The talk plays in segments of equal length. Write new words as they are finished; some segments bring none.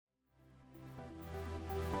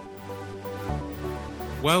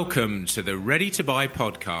Welcome to the Ready to Buy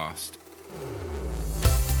podcast.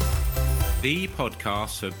 The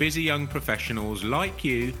podcast for busy young professionals like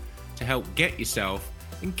you to help get yourself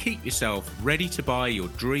and keep yourself ready to buy your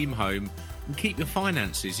dream home and keep your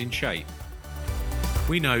finances in shape.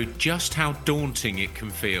 We know just how daunting it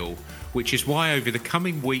can feel, which is why over the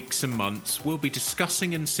coming weeks and months we'll be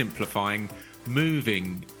discussing and simplifying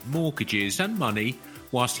moving, mortgages and money,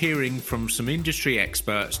 whilst hearing from some industry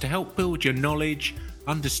experts to help build your knowledge,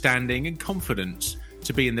 understanding and confidence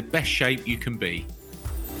to be in the best shape you can be.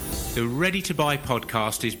 The Ready to Buy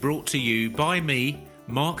podcast is brought to you by me,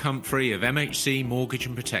 Mark Humphrey of MHC Mortgage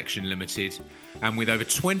and Protection Limited, and with over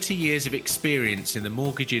 20 years of experience in the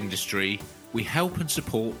mortgage industry, we help and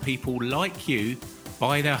support people like you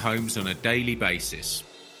buy their homes on a daily basis.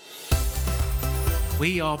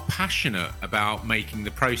 We are passionate about making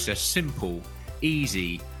the process simple,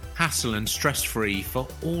 easy, hassle and stress-free for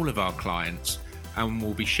all of our clients, and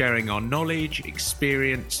we'll be sharing our knowledge,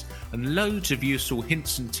 experience and loads of useful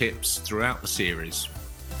hints and tips throughout the series.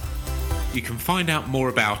 You can find out more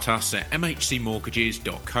about us at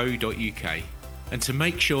mhcmortgages.co.uk. And to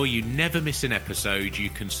make sure you never miss an episode, you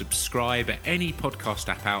can subscribe at any podcast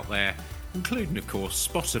app out there, including of course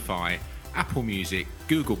Spotify, Apple Music,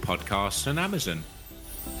 Google Podcasts and Amazon.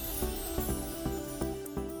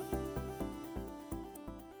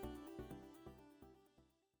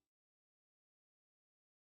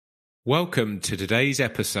 Welcome to today's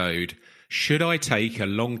episode, Should I Take a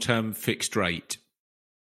Long-Term Fixed Rate?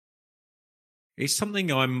 It's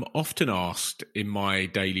something I'm often asked in my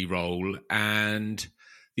daily role, and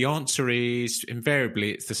the answer is invariably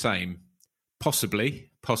it's the same. Possibly,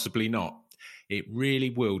 possibly not. It really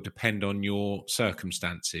will depend on your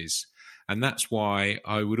circumstances. And that's why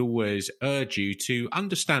I would always urge you to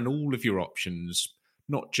understand all of your options,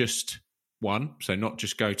 not just one, so not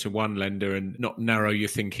just go to one lender and not narrow your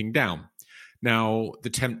thinking down. Now, the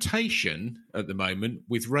temptation at the moment,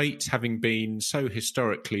 with rates having been so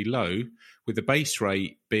historically low, with the base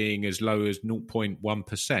rate being as low as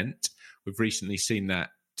 0.1%, we've recently seen that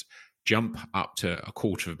jump up to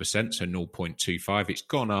 0.25%, so 0.25. It's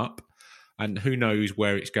gone up, and who knows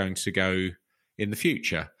where it's going to go in the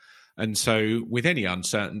future. And so with any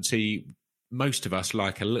uncertainty, most of us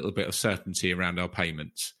like a little bit of certainty around our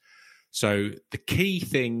payments. So the key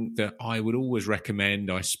thing that I would always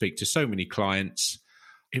recommend, I speak to so many clients,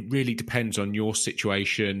 it really depends on your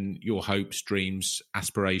situation, your hopes, dreams,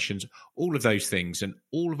 aspirations, all of those things. And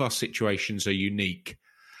all of our situations are unique.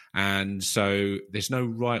 And so there's no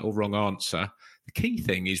right or wrong answer. The key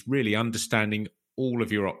thing is really understanding all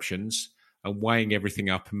of your options and weighing everything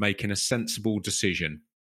up and making a sensible decision.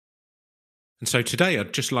 And so today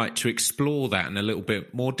I'd just like to explore that in a little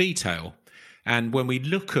bit more detail. And when we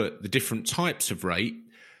look at the different types of rate,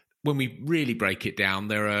 when we really break it down,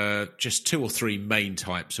 there are just two or three main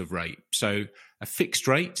types of rate. So a fixed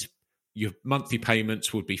rate, your monthly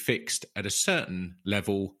payments would be fixed at a certain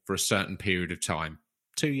level for a certain period of time.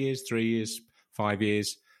 2 years, 3 years, 5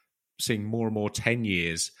 years, seeing more and more 10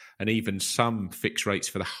 years, and even some fixed rates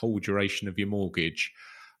for the whole duration of your mortgage,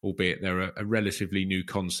 albeit they're a relatively new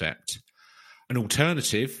concept. An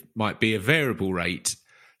alternative might be a variable rate.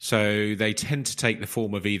 So they tend to take the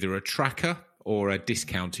form of either a tracker or a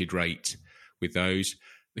discounted rate with those.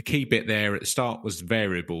 The key bit there at the start was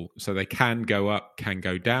variable. So they can go up, can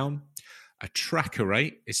go down. A tracker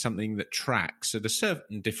rate is something that tracks at a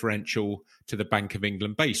certain differential to the Bank of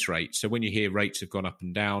England base rate. So when you hear rates have gone up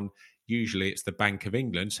and down, usually it's the Bank of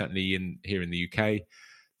England, certainly here in the UK,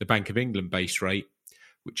 the Bank of England base rate,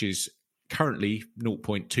 which is currently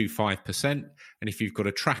 0.25%. And if you've got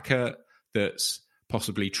a tracker that's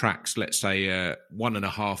possibly tracks, let's say,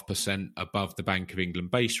 1.5% above the Bank of England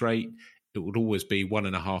base rate, it would always be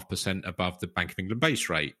 1.5% above the Bank of England base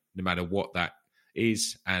rate, no matter what that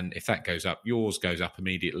is. And if that goes up, yours goes up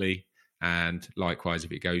immediately. And likewise,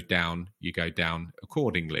 if it goes down, you go down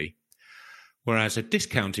accordingly. Whereas a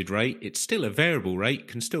discounted rate, it's still a variable rate,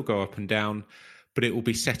 can still go up and down, but it will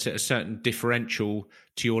be set at a certain differential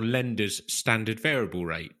to your lender's standard variable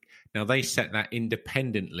rate. Now, they set that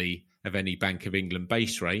independently of any Bank of England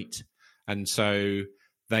base rate, and so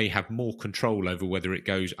they have more control over whether it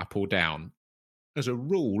goes up or down. As a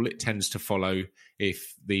rule, it tends to follow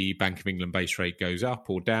if the Bank of England base rate goes up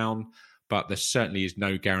or down, but there certainly is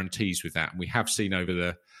no guarantees with that. And we have seen over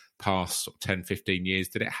the past 10, 15 years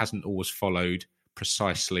that it hasn't always followed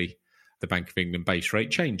precisely the Bank of England base rate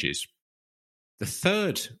changes. The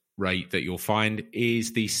third rate that you'll find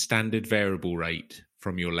is the standard variable rate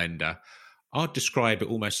from your lender. I'd describe it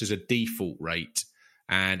almost as a default rate,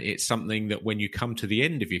 and it's something that when you come to the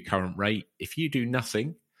end of your current rate, if you do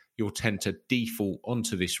nothing, you'll tend to default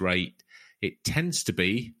onto this rate. It tends to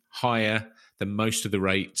be higher than most of the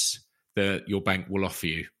rates that your bank will offer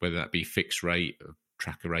you, whether that be fixed rate,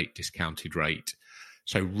 tracker rate, discounted rate.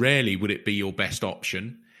 So rarely would it be your best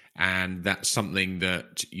option, and that's something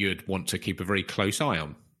that you'd want to keep a very close eye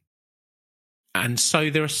on. And so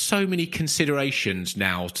there are so many considerations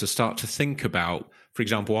now to start to think about. For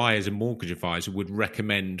example, I, as a mortgage advisor, would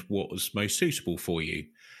recommend what was most suitable for you.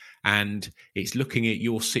 And it's looking at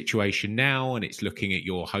your situation now, and it's looking at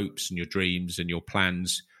your hopes and your dreams and your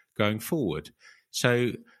plans going forward.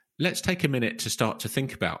 So let's take a minute to start to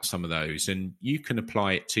think about some of those, and you can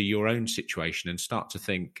apply it to your own situation and start to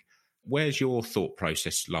think, where's your thought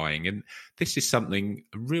process lying? And this is something,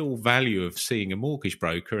 a real value of seeing a mortgage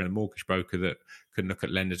broker, and a mortgage broker that can look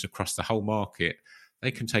at lenders across the whole market.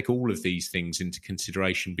 They can take all of these things into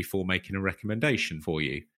consideration before making a recommendation for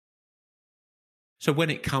you. So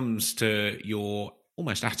when it comes to your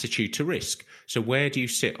almost attitude to risk, so where do you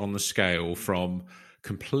sit on the scale from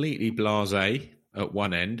completely blasé at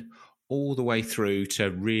one end all the way through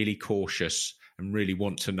to really cautious and really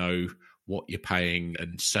want to know what you're paying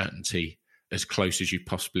and certainty as close as you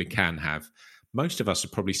possibly can have? Most of us are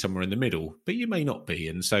probably somewhere in the middle, but you may not be.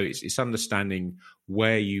 And so it's understanding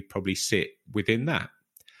where you probably sit within that.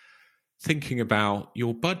 Thinking about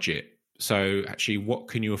your budget. So actually, what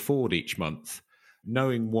can you afford each month?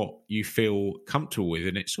 Knowing what you feel comfortable with,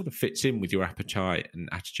 and it sort of fits in with your appetite and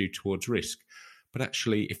attitude towards risk. But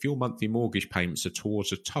actually, if your monthly mortgage payments are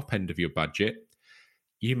towards the top end of your budget,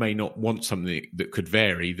 you may not want something that could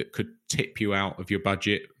vary, that could tip you out of your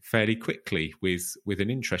budget fairly quickly with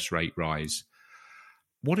an interest rate rise.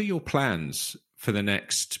 What are your plans for the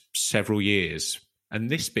next several years? And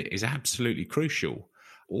this bit is absolutely crucial.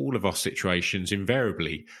 All of our situations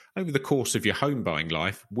invariably over the course of your home buying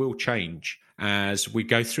life will change as we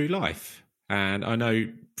go through life. And I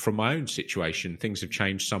know from my own situation, things have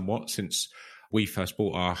changed somewhat since we first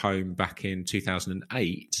bought our home back in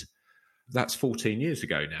 2008. That's 14 years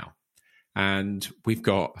ago now. And we've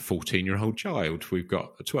got a 14-year-old child. We've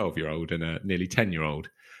got a 12-year-old and a nearly 10-year-old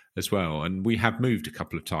as well. And we have moved a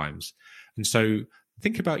couple of times. And so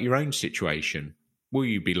think about your own situation. Will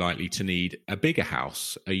you be likely to need a bigger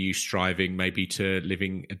house? Are you striving maybe to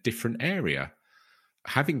living a different area?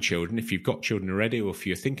 Having children, if you've got children already, or if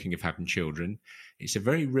you're thinking of having children, it's a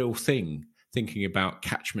very real thing, thinking about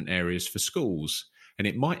catchment areas for schools. And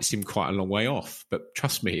it might seem quite a long way off, but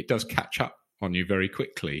trust me, it does catch up on you very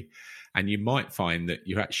quickly. And you might find that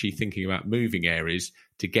you're actually thinking about moving areas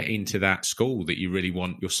to get into that school that you really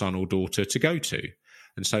want your son or daughter to go to.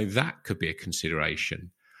 And so that could be a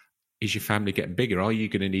consideration. Is your family getting bigger? Are you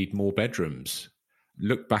going to need more bedrooms?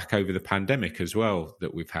 Look back over the pandemic as well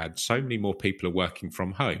that we've had. So many more people are working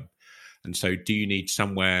from home. And so do you need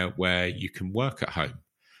somewhere where you can work at home?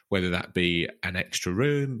 Whether that be an extra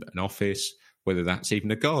room, an office, whether that's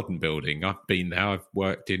even a garden building. I've been there. I've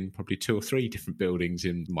worked in probably 2 or 3 different buildings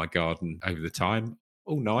in my garden over the time.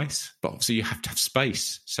 All nice, but obviously you have to have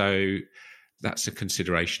space. So that's a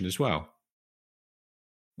consideration as well.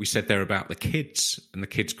 We said there about the kids and the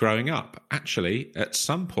kids growing up. Actually, at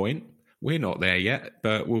some point, we're not there yet,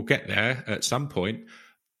 but we'll get there at some point.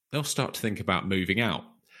 They'll start to think about moving out.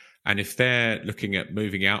 And if they're looking at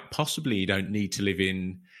moving out, possibly you don't need to live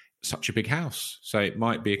in such a big house. So it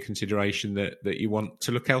might be a consideration that you want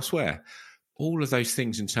to look elsewhere. All of those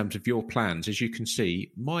things in terms of your plans, as you can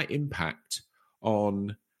see, might impact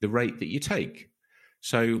on the rate that you take.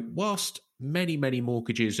 So whilst many, many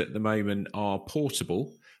mortgages at the moment are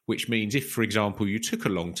portable, which means if, for example, you took a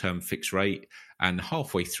long-term fixed rate and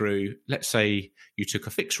halfway through, let's say you took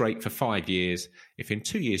a fixed rate for 5 years, if in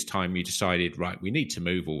 2 years' time you decided, right, we need to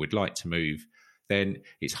move or we'd like to move, then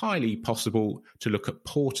it's highly possible to look at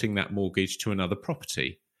porting that mortgage to another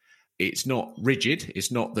property. It's not rigid.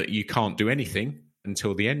 It's not that you can't do anything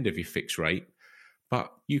until the end of your fixed rate,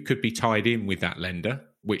 but you could be tied in with that lender,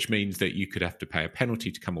 which means that you could have to pay a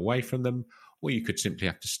penalty to come away from them, or you could simply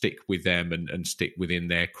have to stick with them and stick within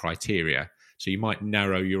their criteria. So you might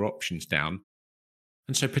narrow your options down.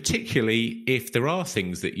 And so particularly if there are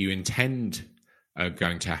things that you intend are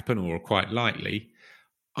going to happen or are quite likely,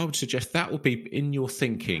 I would suggest that will be in your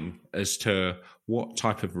thinking as to what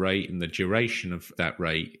type of rate and the duration of that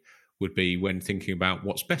rate would be when thinking about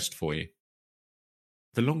what's best for you.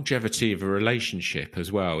 The longevity of a relationship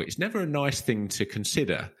as well, it's never a nice thing to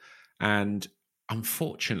consider. And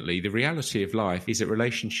unfortunately, the reality of life is that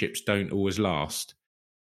relationships don't always last.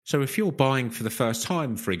 So if you're buying for the first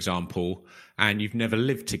time, for example, and you've never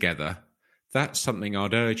lived together, that's something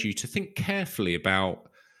I'd urge you to think carefully about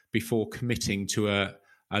before committing to a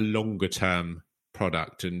longer term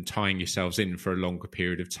product and tying yourselves in for a longer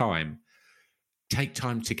period of time. Take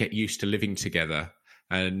time to get used to living together,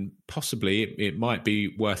 and possibly it might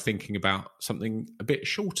be worth thinking about something a bit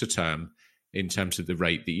shorter term in terms of the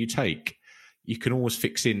rate that you take. You can always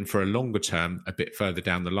fix in for a longer term a bit further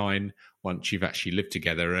down the line once you've actually lived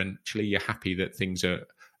together and actually you're happy that things are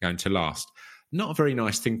going to last. Not a very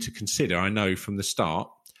nice thing to consider, I know, from the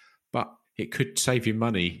start, but it could save you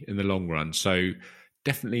money in the long run. So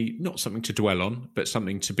definitely not something to dwell on, but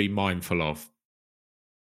something to be mindful of.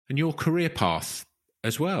 And your career path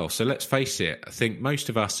as well. So let's face it, I think most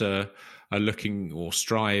of us are looking or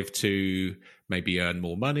strive to maybe earn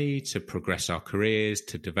more money, to progress our careers,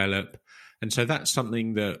 to develop. And so that's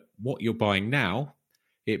something that what you're buying now,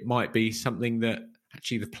 it might be something that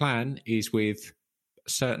actually the plan is with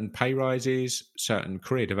certain pay rises, certain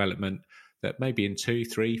career development, that maybe in 2,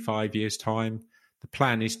 3, 5 years' time, the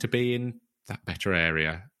plan is to be in that better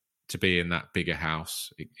area, to be in that bigger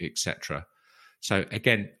house, etc. So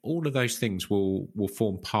again, all of those things will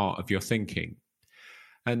form part of your thinking.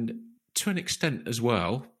 And to an extent as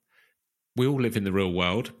well, we all live in the real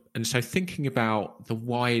world. And so thinking about the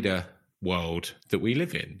wider world that we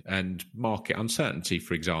live in and market uncertainty,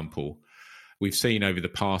 for example, we've seen over the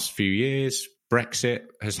past few years, Brexit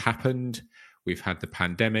has happened. We've had the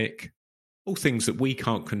pandemic, all things that we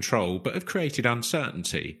can't control, but have created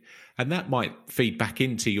uncertainty. And that might feed back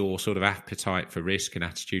into your sort of appetite for risk and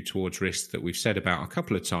attitude towards risk that we've said about a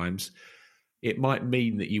couple of times. It might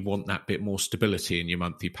mean that you want that bit more stability in your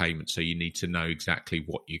monthly payment. So you need to know exactly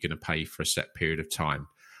what you're going to pay for a set period of time.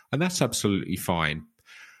 And that's absolutely fine.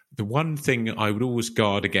 The one thing I would always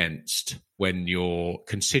guard against when you're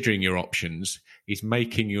considering your options is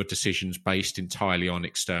making your decisions based entirely on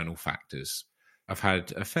external factors. I've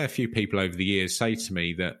had a fair few people over the years say to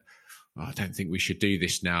me that, oh, I don't think we should do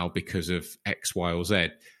this now because of X, Y, or Z,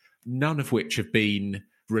 none of which have been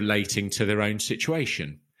relating to their own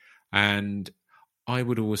situation. And I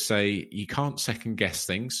would always say you can't second guess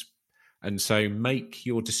things. And so make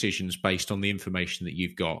your decisions based on the information that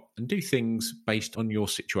you've got and do things based on your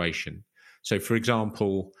situation. So, for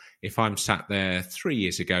example, if I'm sat there 3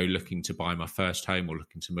 years ago looking to buy my first home or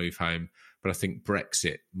looking to move home, but I think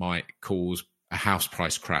Brexit might cause a house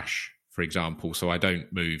price crash, for example, so I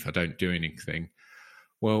don't move, I don't do anything.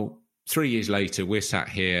 Well, 3 years later, we're sat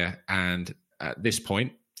here and at this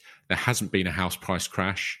point, there hasn't been a house price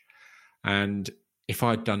crash. And if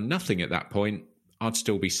I'd done nothing at that point, I'd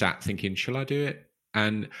still be sat thinking, shall I do it?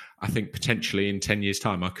 And I think potentially in 10 years'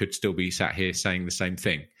 time, I could still be sat here saying the same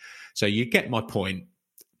thing. So you get my point.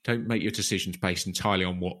 Don't make your decisions based entirely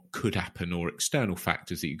on what could happen or external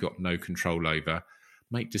factors that you've got no control over.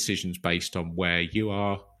 Make decisions based on where you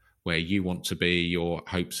are, where you want to be, your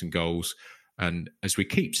hopes and goals. And as we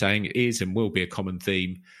keep saying, it is and will be a common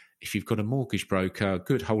theme. If you've got a mortgage broker, a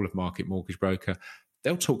good whole of market mortgage broker,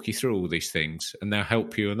 they'll talk you through all these things and they'll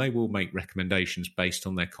help you and they will make recommendations based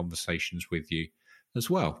on their conversations with you as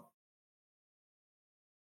well.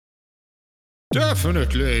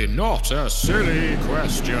 Definitely not a silly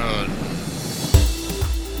question.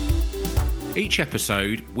 Each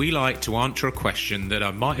episode, we like to answer a question that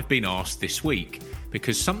I might have been asked this week,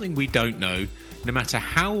 because something we don't know, no matter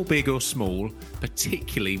how big or small,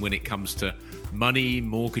 particularly when it comes to money,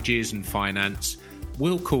 mortgages and finance,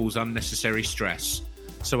 will cause unnecessary stress.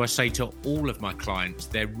 So I say to all of my clients,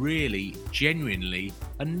 there really, genuinely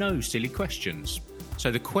are no silly questions.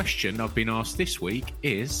 So the question I've been asked this week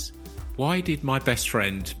is, why did my best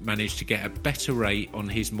friend manage to get a better rate on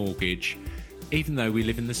his mortgage, even though we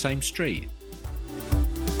live in the same street?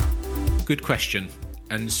 Good question.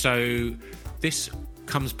 And so this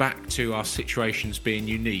comes back to our situations being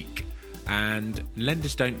unique, and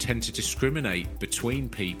lenders don't tend to discriminate between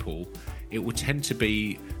people. It will tend to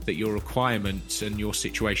be that your requirements and your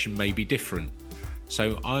situation may be different.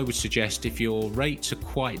 So I would suggest if your rates are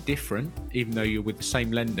quite different, even though you're with the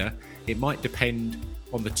same lender, it might depend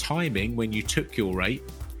on the timing when you took your rate.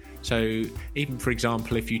 So even, for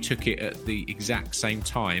example, if you took it at the exact same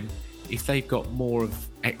time, if they've got more of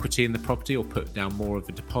equity in the property or put down more of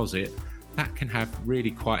a deposit, that can have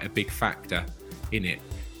really quite a big factor in it.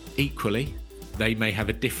 Equally, they may have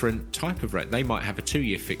a different type of rate. They might have a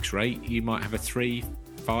 2-year fixed rate. You might have a 3,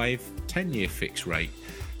 5, 10-year fixed rate.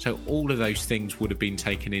 So all of those things would have been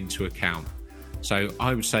taken into account. So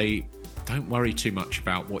I would say, don't worry too much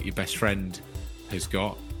about what your best friend has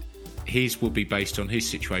got. His will be based on his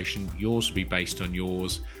situation. Yours will be based on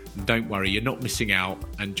yours. And don't worry, you're not missing out.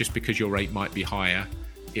 And just because your rate might be higher,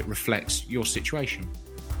 it reflects your situation.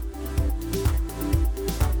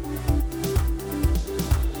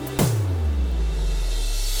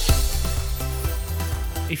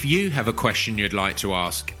 If you have a question you'd like to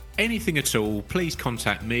ask, anything at all, please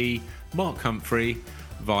contact me, Mark Humphrey,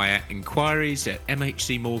 via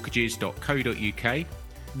inquiries@mhcmortgages.co.uk.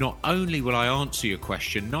 Not only will I answer your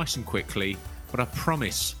question nice and quickly, but I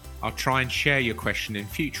promise I'll try and share your question in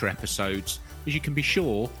future episodes, as you can be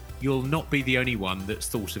sure you'll not be the only one that's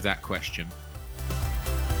thought of that question.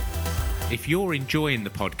 If you're enjoying the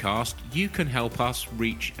podcast, you can help us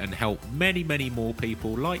reach and help many, many more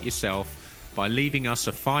people like yourself by leaving us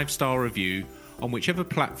a 5-star review on whichever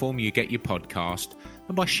platform you get your podcast,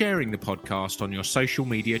 and by sharing the podcast on your social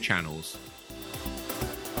media channels.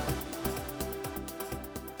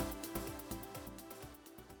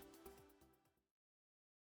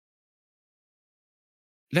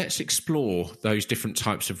 Let's explore those different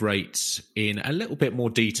types of rates in a little bit more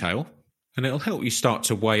detail, and it'll help you start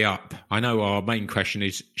to weigh up. I know our main question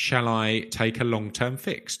is, shall I take a long-term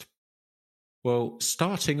fixed? Well,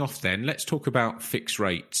 starting off then, let's talk about fixed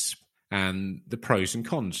rates and the pros and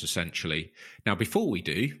cons, essentially. Now, before we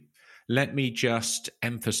do, let me just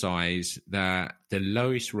emphasize that the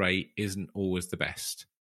lowest rate isn't always the best.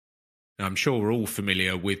 Now, I'm sure we're all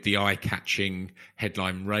familiar with the eye-catching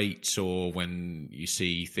headline rates, or when you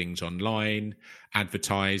see things online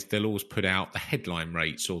advertised, they'll always put out the headline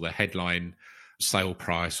rates or the headline sale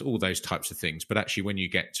price, all those types of things. But actually, when you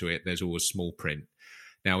get to it, there's always small print.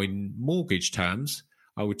 Now, in mortgage terms,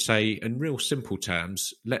 I would say, in real simple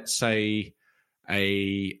terms, let's say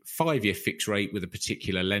a 5-year fixed rate with a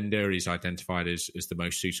particular lender is identified as the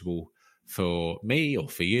most suitable for me or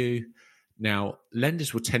for you. Now,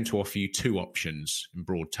 lenders will tend to offer you 2 options in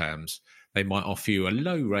broad terms. They might offer you a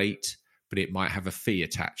low rate, but it might have a fee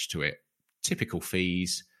attached to it. Typical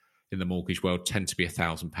fees in the mortgage world tend to be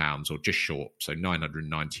 £1,000 or just short, so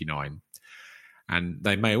 $999. And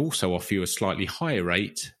they may also offer you a slightly higher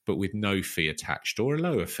rate, but with no fee attached, or a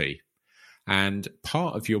lower fee. And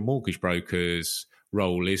part of your mortgage broker's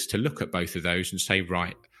role is to look at both of those and say,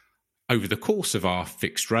 right, over the course of our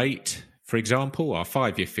fixed rate, for example, our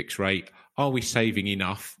 5-year fixed rate, are we saving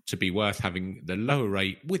enough to be worth having the lower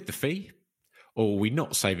rate with the fee? Or are we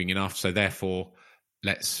not saving enough, so therefore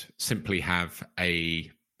let's simply have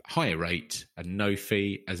a higher rate and no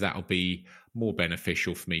fee, as that will be more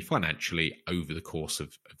beneficial for me financially over the course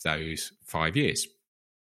of those 5 years.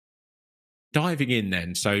 Diving in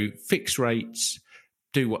then, so fixed rates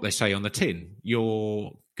do what they say on the tin.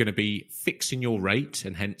 You're going to be fixing your rate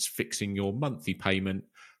and hence fixing your monthly payment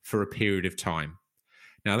for a period of time.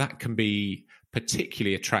 Now, that can be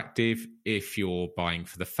particularly attractive if you're buying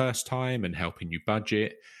for the first time and helping you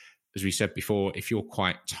budget. As we said before, if you're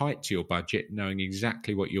quite tight to your budget, knowing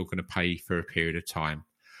exactly what you're going to pay for a period of time.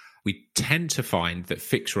 We tend to find that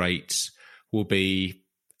fixed rates will be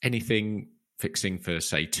anything fixing for,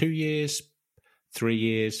 say, 2 years, 3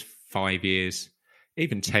 years, 5 years,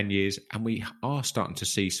 even 10 years. And we are starting to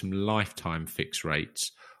see some lifetime fixed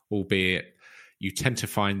rates, albeit you tend to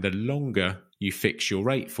find the longer you fix your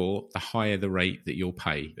rate for, the higher the rate that you'll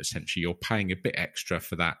pay. Essentially, you're paying a bit extra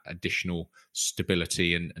for that additional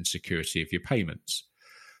stability and security of your payments.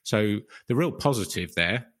 So the real positive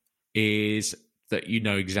there is that you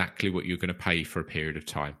know exactly what you're going to pay for a period of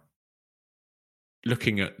time.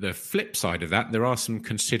 Looking at the flip side of that, there are some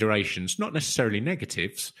considerations, not necessarily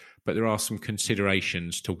negatives, but there are some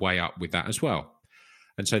considerations to weigh up with that as well.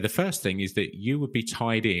 And so the first thing is that you would be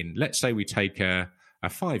tied in. Let's say we take a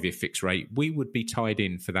 5-year fixed rate, we would be tied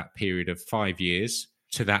in for that period of 5 years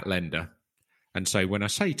to that lender. And so when I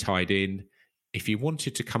say tied in, if you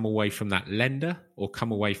wanted to come away from that lender or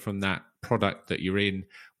come away from that product that you're in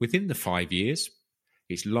within the 5 years,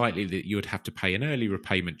 it's likely that you would have to pay an early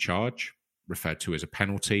repayment charge, referred to as a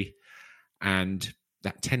penalty, and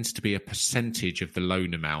that tends to be a percentage of the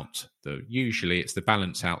loan amount. Usually it's the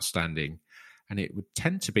balance outstanding, and it would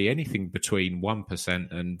tend to be anything between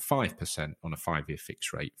 1% and 5% on a 5-year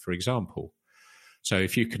fixed rate, for example. So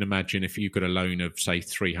if you can imagine, if you've got a loan of, say,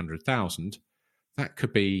 300,000, that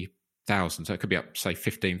could be thousands. That could be up, say,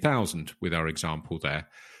 15,000 with our example there.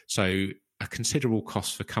 So a considerable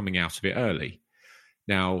cost for coming out of it early.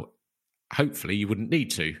 Now, hopefully you wouldn't need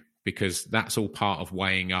to, because that's all part of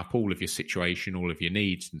weighing up all of your situation, all of your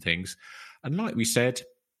needs and things. And like we said,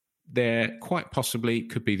 there quite possibly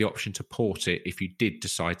could be the option to port it if you did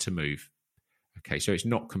decide to move. Okay, so it's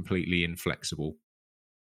not completely inflexible.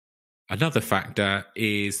 Another factor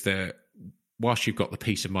is that whilst you've got the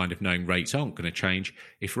peace of mind of knowing rates aren't going to change,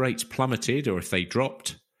 if rates plummeted or if they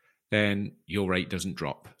dropped, then your rate doesn't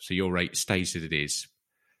drop. So your rate stays as it is.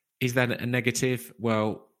 Is that a negative?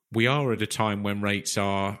 Well, we are at a time when rates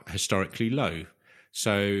are historically low.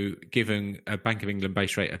 So given a Bank of England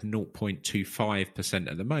base rate of 0.25%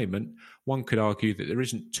 at the moment, one could argue that there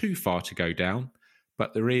isn't too far to go down,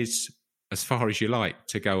 but there is as far as you like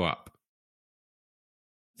to go up.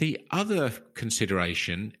 The other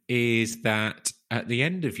consideration is that at the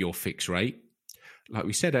end of your fixed rate, like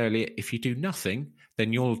we said earlier, if you do nothing,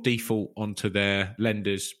 then you'll default onto their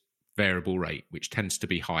lender's variable rate, which tends to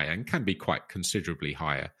be higher and can be quite considerably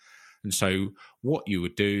higher. And so what you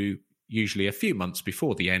would do, usually a few months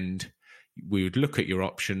before the end, we would look at your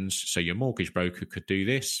options. So your mortgage broker could do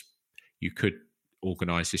this. You could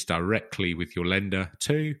organise this directly with your lender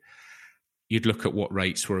too. You'd look at what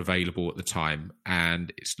rates were available at the time,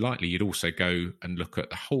 and it's likely you'd also go and look at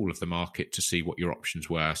the whole of the market to see what your options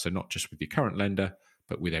were. So not just with your current lender,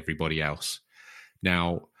 but with everybody else.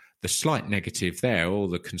 Now, the slight negative there, or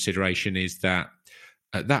the consideration, is that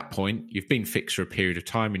at that point, you've been fixed for a period of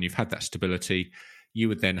time and you've had that stability. You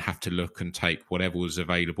would then have to look and take whatever was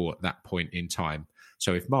available at that point in time.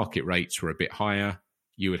 So if market rates were a bit higher,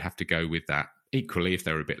 you would have to go with that. Equally, if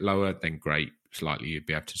they were a bit lower, then great. It's likely you'd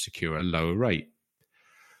be able to secure a lower rate.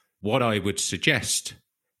 What I would suggest,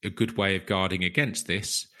 a good way of guarding against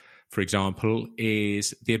this, for example,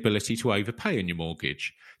 is the ability to overpay on your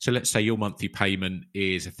mortgage. So let's say your monthly payment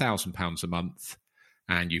is £1,000 a month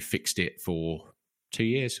and you fixed it for 2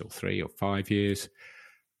 years or 3 or 5 years.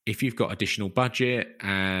 If you've got additional budget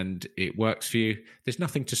and it works for you, there's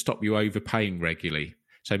nothing to stop you overpaying regularly.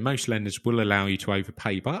 So most lenders will allow you to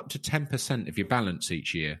overpay by up to 10% of your balance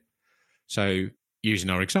each year. So using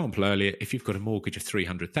our example earlier, if you've got a mortgage of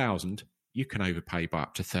 300,000, you can overpay by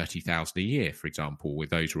up to 30,000 a year, for example,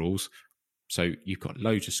 with those rules. So you've got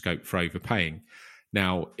loads of scope for overpaying.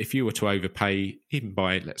 Now, if you were to overpay even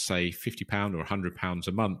by, let's say, £50 or £100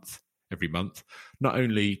 a month, every month, not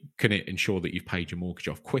only can it ensure that you've paid your mortgage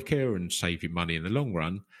off quicker and save you money in the long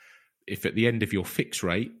run, if at the end of your fixed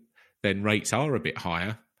rate, then rates are a bit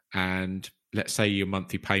higher, and let's say your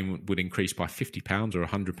monthly payment would increase by £50 or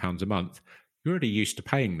 £100 a month, you're already used to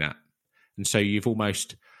paying that. And so you've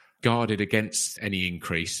almost guarded against any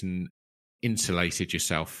increase and insulated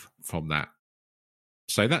yourself from that.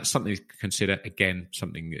 So that's something to consider. Again,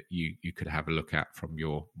 something that you could have a look at from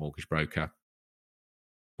your mortgage broker.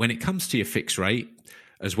 When it comes to your fixed rate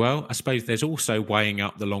as well, I suppose there's also weighing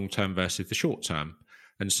up the long term versus the short term.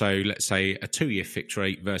 And so let's say a 2-year fixed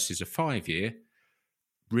rate versus a 5-year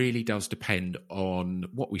really does depend on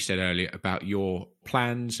what we said earlier about your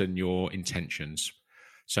plans and your intentions.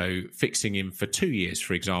 So fixing in for 2 years,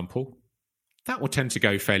 for example, that will tend to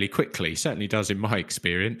go fairly quickly, certainly does in my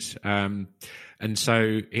experience. And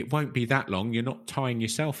so it won't be that long. You're not tying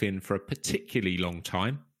yourself in for a particularly long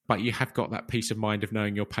time, but you have got that peace of mind of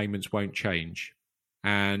knowing your payments won't change.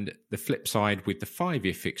 And the flip side with the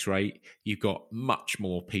 5-year fixed rate, you've got much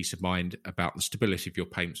more peace of mind about the stability of your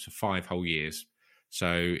payments for 5 whole years.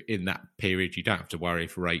 So in that period, you don't have to worry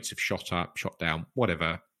if rates have shot up, shot down,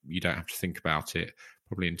 whatever. You don't have to think about it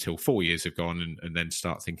probably until 4 years have gone and then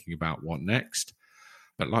start thinking about what next.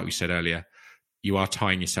 But like we said earlier, you are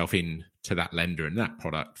tying yourself in to that lender and that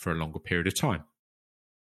product for a longer period of time.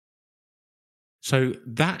 So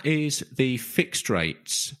that is the fixed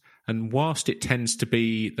rates. And whilst it tends to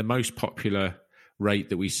be the most popular rate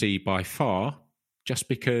that we see by far, just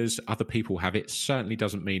because other people have it certainly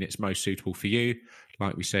doesn't mean it's most suitable for you.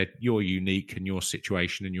 Like we said, you're unique and your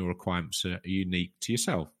situation and your requirements are unique to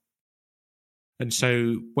yourself. And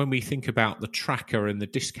so when we think about the tracker and the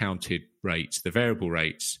discounted rates, the variable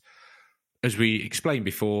rates, as we explained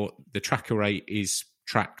before, the tracker rate is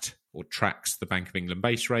tracked or tracks the Bank of England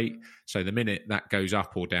base rate. So the minute that goes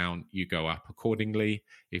up or down, you go up accordingly.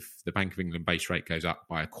 If the Bank of England base rate goes up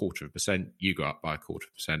by 0.25%, you go up by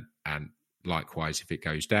 0.25%. And likewise, if it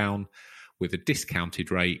goes down, with a discounted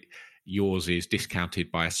rate, yours is discounted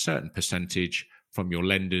by a certain percentage from your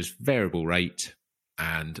lender's variable rate,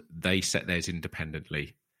 and they set theirs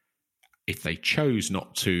independently. If they chose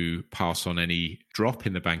not to pass on any drop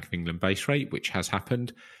in the Bank of England base rate, which has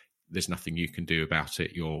happened, there's nothing you can do about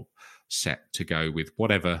it. You're set to go with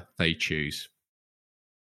whatever they choose.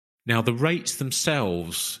 Now, the rates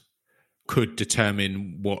themselves could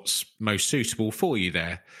determine what's most suitable for you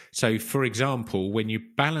there. So, for example, when you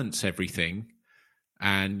balance everything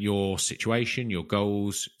and your situation, your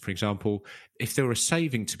goals, for example, if there were a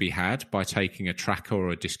saving to be had by taking a tracker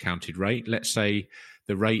or a discounted rate, let's say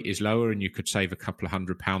the rate is lower and you could save a couple of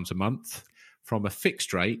 £100 a month from a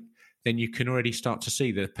fixed rate, then you can already start to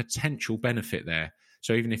see the potential benefit there.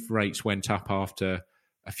 So even if rates went up after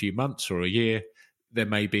a few months or a year, there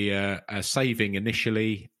may be a saving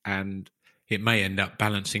initially and it may end up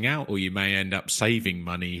balancing out, or you may end up saving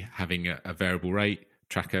money having a variable rate,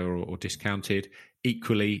 tracker or discounted.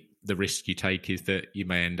 Equally, the risk you take is that you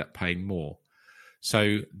may end up paying more.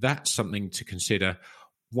 So that's something to consider.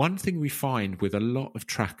 One thing we find with a lot of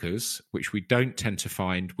trackers, which we don't tend to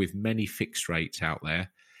find with many fixed rates out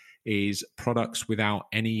there, is products without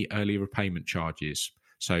any early repayment charges.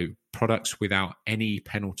 So products without any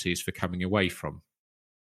penalties for coming away from.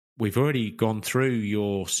 We've already gone through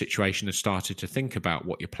your situation and started to think about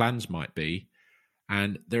what your plans might be.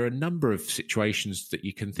 And there are a number of situations that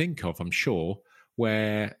you can think of, I'm sure,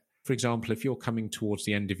 where, for example, if you're coming towards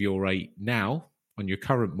the end of your rate now on your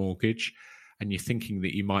current mortgage and you're thinking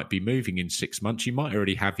that you might be moving in 6 months, you might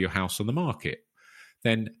already have your house on the market.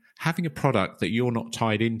 Then having a product that you're not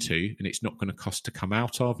tied into and it's not going to cost to come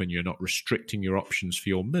out of and you're not restricting your options for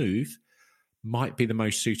your move might be the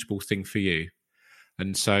most suitable thing for you.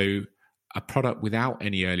 And so a product without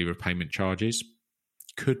any early repayment charges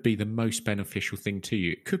could be the most beneficial thing to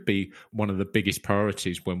you. It could be one of the biggest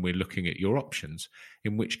priorities when we're looking at your options,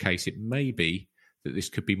 in which case it may be that this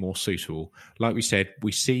could be more suitable. Like we said,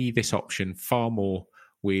 we see this option far more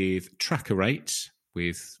with tracker rates,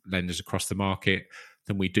 with lenders across the market,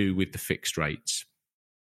 than we do with the fixed rates.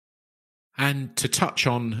 And to touch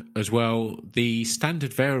on as well, the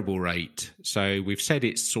standard variable rate. So we've said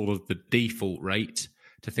it's sort of the default rate,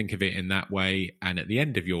 to think of it in that way. And at the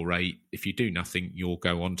end of your rate, if you do nothing, you'll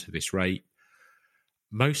go on to this rate.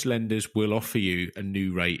 Most lenders will offer you a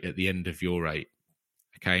new rate at the end of your rate.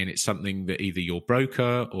 Okay, and it's something that either your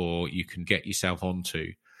broker or you can get yourself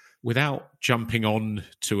onto. Without jumping on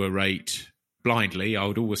to a rate blindly, I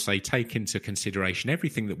would always say take into consideration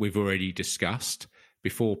everything that we've already discussed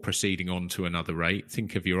before proceeding on to another rate.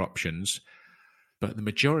 Think of your options. But the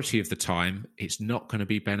majority of the time, it's not going to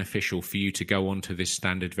be beneficial for you to go on to this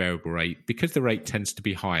standard variable rate because the rate tends to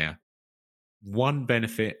be higher. One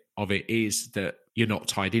benefit of it is that you're not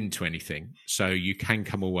tied into anything, so you can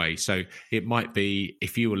come away. So it might be,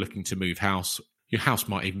 if you were looking to move house, your house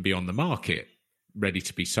might even be on the market, ready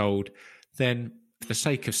to be sold. Then for the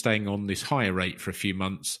sake of staying on this higher rate for a few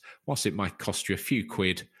months, whilst it might cost you a few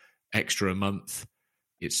quid extra a month,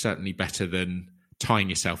 it's certainly better than tying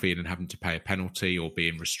yourself in and having to pay a penalty or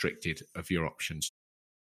being restricted of your options.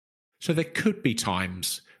 So there could be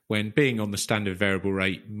times when being on the standard variable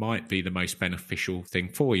rate might be the most beneficial thing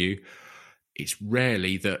for you. It's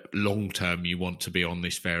rarely that long-term you want to be on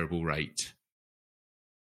this variable rate.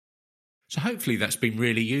 So hopefully that's been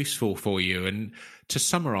really useful for you. And to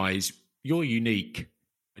summarise, you're unique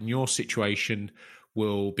and your situation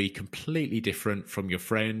will be completely different from your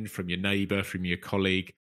friend, from your neighbour, from your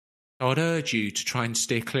colleague. I'd urge you to try and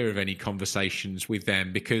steer clear of any conversations with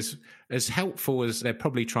them because as helpful as they're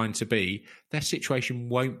probably trying to be, their situation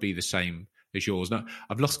won't be the same as yours. Now,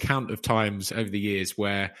 I've lost count of times over the years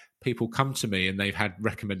where people come to me and they've had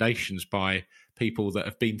recommendations by people that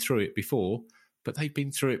have been through it before, but they've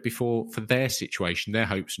been through it before for their situation, their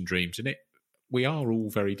hopes and dreams. And we are all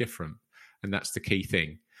very different. And that's the key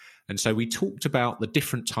thing. And so we talked about the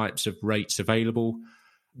different types of rates available.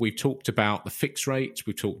 We've talked about the fixed rates.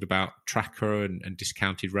 We've talked about tracker and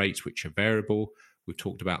discounted rates, which are variable. We've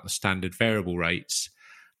talked about the standard variable rates.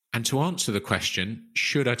 And to answer the question,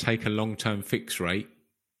 should I take a long-term fixed rate?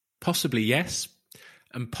 Possibly yes,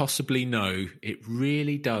 and possibly no. It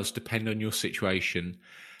really does depend on your situation.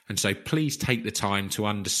 And so please take the time to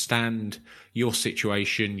understand your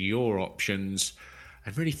situation, your options,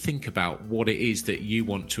 and really think about what it is that you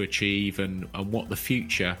want to achieve and what the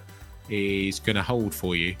future is going to hold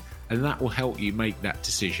for you, and that will help you make that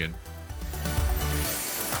decision.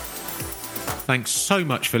 Thanks so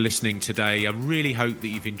much for listening today. I really hope that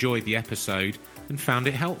you've enjoyed the episode and found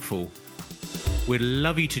it helpful. We'd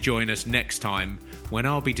love you to join us next time when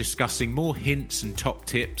I'll be discussing more hints and top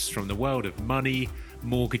tips from the world of money,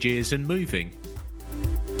 mortgages and moving.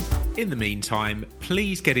 In the meantime,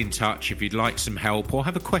 please get in touch if you'd like some help or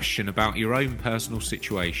have a question about your own personal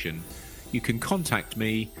situation. You can contact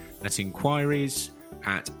me at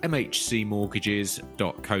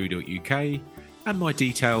inquiries@mhcmortgages.co.uk, and my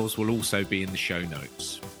details will also be in the show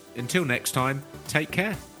notes. Until next time, take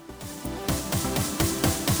care.